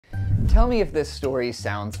Tell me if this story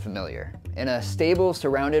sounds familiar. In a stable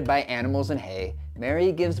surrounded by animals and hay,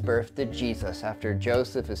 Mary gives birth to Jesus after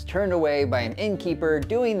Joseph is turned away by an innkeeper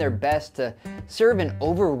doing their best to serve an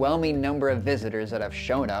overwhelming number of visitors that have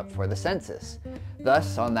shown up for the census.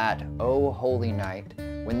 Thus, on that oh holy night,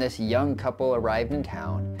 when this young couple arrived in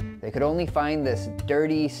town, they could only find this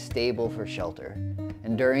dirty stable for shelter.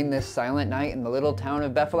 And during this silent night in the little town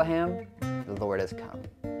of Bethlehem, the Lord has come.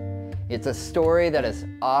 It's a story that is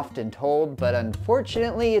often told, but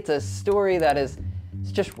unfortunately it's a story that it's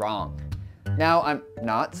just wrong. Now, I'm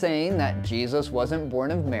not saying that Jesus wasn't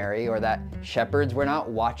born of Mary or that shepherds were not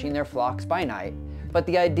watching their flocks by night, but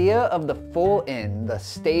the idea of the full inn, the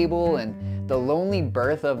stable, and the lonely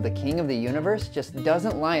birth of the King of the universe just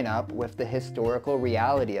doesn't line up with the historical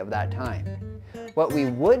reality of that time. What we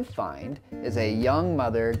would find is a young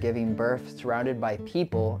mother giving birth surrounded by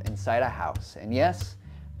people inside a house, and yes,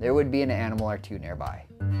 there would be an animal or two nearby.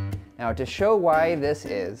 Now, to show why this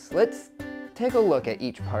is, let's take a look at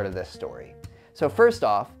each part of this story. So first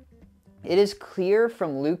off, it is clear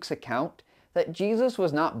from Luke's account that Jesus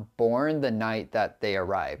was not born the night that they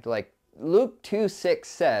arrived. Like Luke 2:6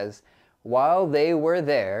 says, while they were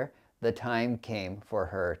there, the time came for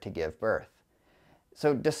her to give birth.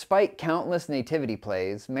 So despite countless nativity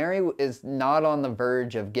plays, Mary is not on the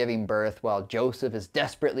verge of giving birth while Joseph is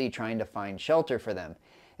desperately trying to find shelter for them.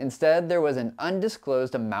 Instead, there was an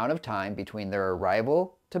undisclosed amount of time between their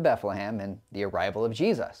arrival to Bethlehem and the arrival of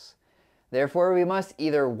Jesus. Therefore, we must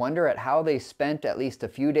either wonder at how they spent at least a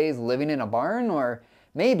few days living in a barn, or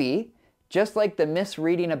maybe, just like the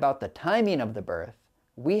misreading about the timing of the birth,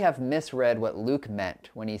 we have misread what Luke meant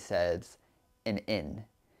when he says, an inn.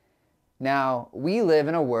 Now, we live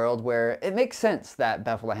in a world where it makes sense that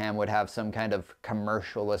Bethlehem would have some kind of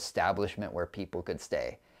commercial establishment where people could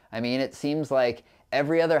stay. I mean, it seems like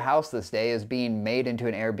every other house this day is being made into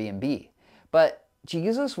an Airbnb. But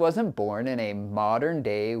Jesus wasn't born in a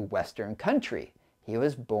modern-day Western country. He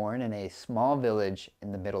was born in a small village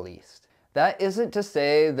in the Middle East. That isn't to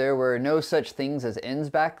say there were no such things as inns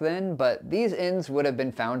back then, but these inns would have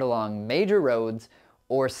been found along major roads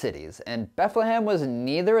or cities, and Bethlehem was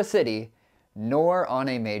neither a city nor on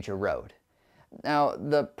a major road. Now,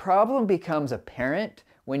 the problem becomes apparent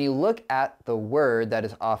when you look at the word that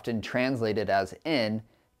is often translated as inn,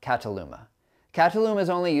 kataluma. Kataluma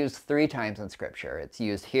is only used 3 times in Scripture. It's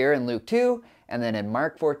used here in Luke 2, and then in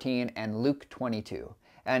Mark 14 and Luke 22.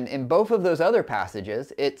 And in both of those other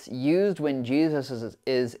passages, it's used when Jesus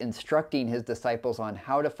is instructing his disciples on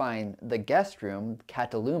how to find the guest room,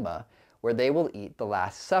 kataluma, where they will eat the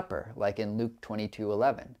Last Supper, like in Luke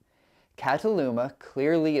 22:11. Kataluma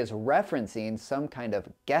clearly is referencing some kind of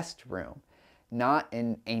guest room, not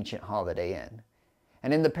an ancient Holiday Inn.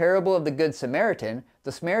 And in the parable of the Good Samaritan,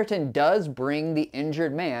 the Samaritan does bring the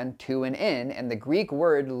injured man to an inn, and the Greek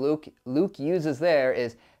word Luke uses there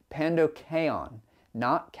is pandokeon,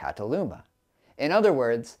 not kataluma. In other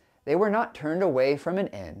words, they were not turned away from an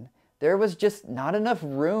inn. There was just not enough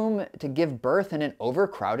room to give birth in an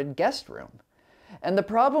overcrowded guest room. And the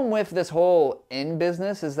problem with this whole inn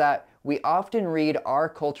business is that we often read our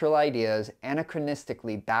cultural ideas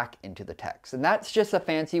anachronistically back into the text. And that's just a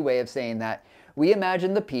fancy way of saying that we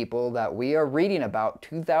imagine the people that we are reading about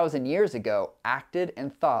 2,000 years ago acted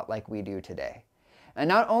and thought like we do today. And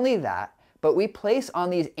not only that, but we place on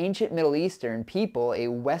these ancient Middle Eastern people a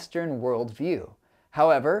Western worldview.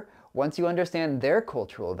 However, once you understand their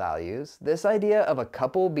cultural values, this idea of a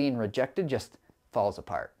couple being rejected just falls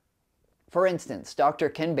apart. For instance, Dr.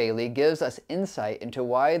 Ken Bailey gives us insight into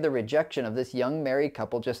why the rejection of this young married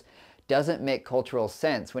couple just doesn't make cultural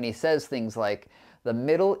sense when he says things like, the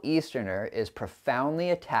Middle Easterner is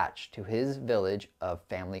profoundly attached to his village of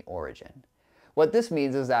family origin. What this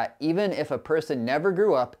means is that even if a person never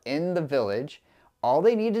grew up in the village, all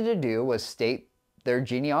they needed to do was state their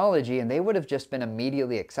genealogy and they would have just been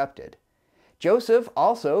immediately accepted. Joseph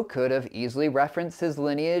also could have easily referenced his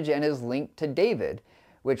lineage and his link to David,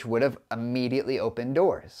 which would have immediately opened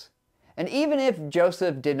doors. And even if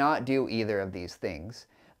Joseph did not do either of these things,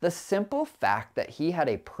 the simple fact that he had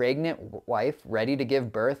a pregnant wife ready to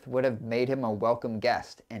give birth would have made him a welcome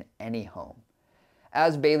guest in any home.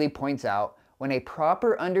 As Bailey points out, when a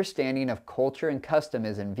proper understanding of culture and custom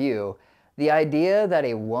is in view, the idea that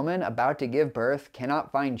a woman about to give birth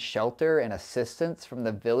cannot find shelter and assistance from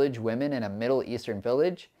the village women in a Middle Eastern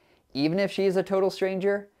village, even if she is a total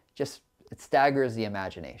stranger, it staggers the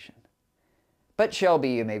imagination. But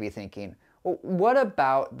Shelby, you may be thinking, well, what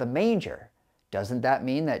about the manger? Doesn't that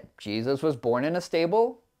mean that Jesus was born in a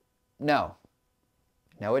stable? No.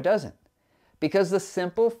 No, it doesn't. Because the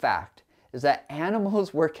simple fact is that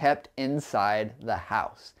animals were kept inside the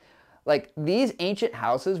house. Like, these ancient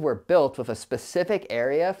houses were built with a specific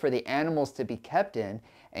area for the animals to be kept in,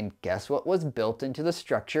 and guess what was built into the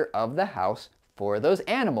structure of the house for those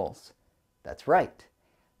animals? That's right,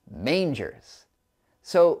 mangers.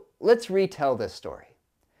 So let's retell this story.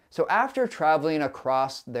 So after traveling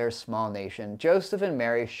across their small nation, Joseph and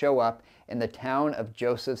Mary show up in the town of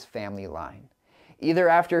Joseph's family line. Either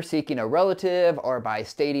after seeking a relative or by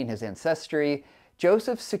stating his ancestry,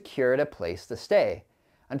 Joseph secured a place to stay.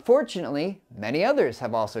 Unfortunately, many others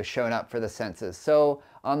have also shown up for the census, so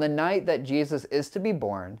on the night that Jesus is to be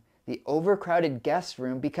born, the overcrowded guest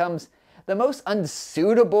room becomes the most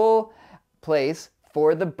unsuitable place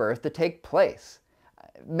for the birth to take place.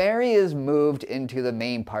 Mary is moved into the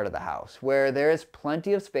main part of the house, where there is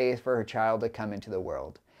plenty of space for her child to come into the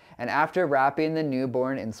world. And after wrapping the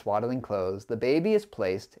newborn in swaddling clothes, the baby is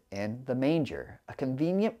placed in the manger, a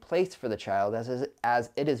convenient place for the child as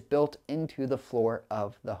it is built into the floor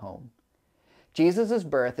of the home. Jesus'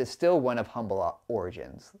 birth is still one of humble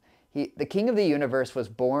origins. The King of the universe was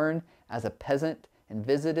born as a peasant and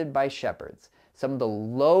visited by shepherds, some of the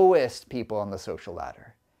lowest people on the social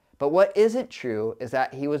ladder. But what isn't true is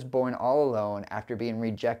that he was born all alone after being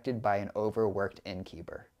rejected by an overworked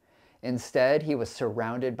innkeeper. Instead, he was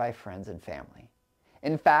surrounded by friends and family.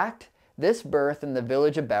 In fact, this birth in the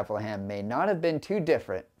village of Bethlehem may not have been too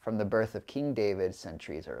different from the birth of King David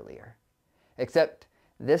centuries earlier. Except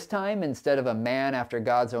this time, instead of a man after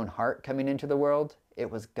God's own heart coming into the world, it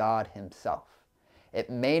was God himself. It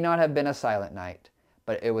may not have been a silent night,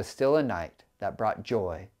 but it was still a night that brought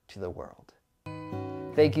joy to the world.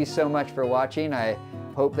 Thank you so much for watching. I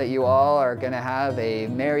hope that you all are going to have a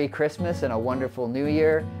Merry Christmas and a wonderful New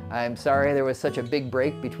Year. I'm sorry there was such a big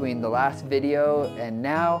break between the last video and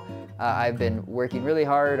now. I've been working really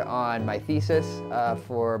hard on my thesis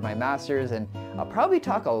for my master's, and I'll probably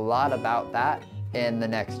talk a lot about that in the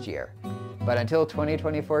next year. But until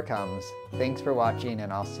 2024 comes, thanks for watching,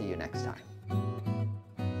 and I'll see you next time.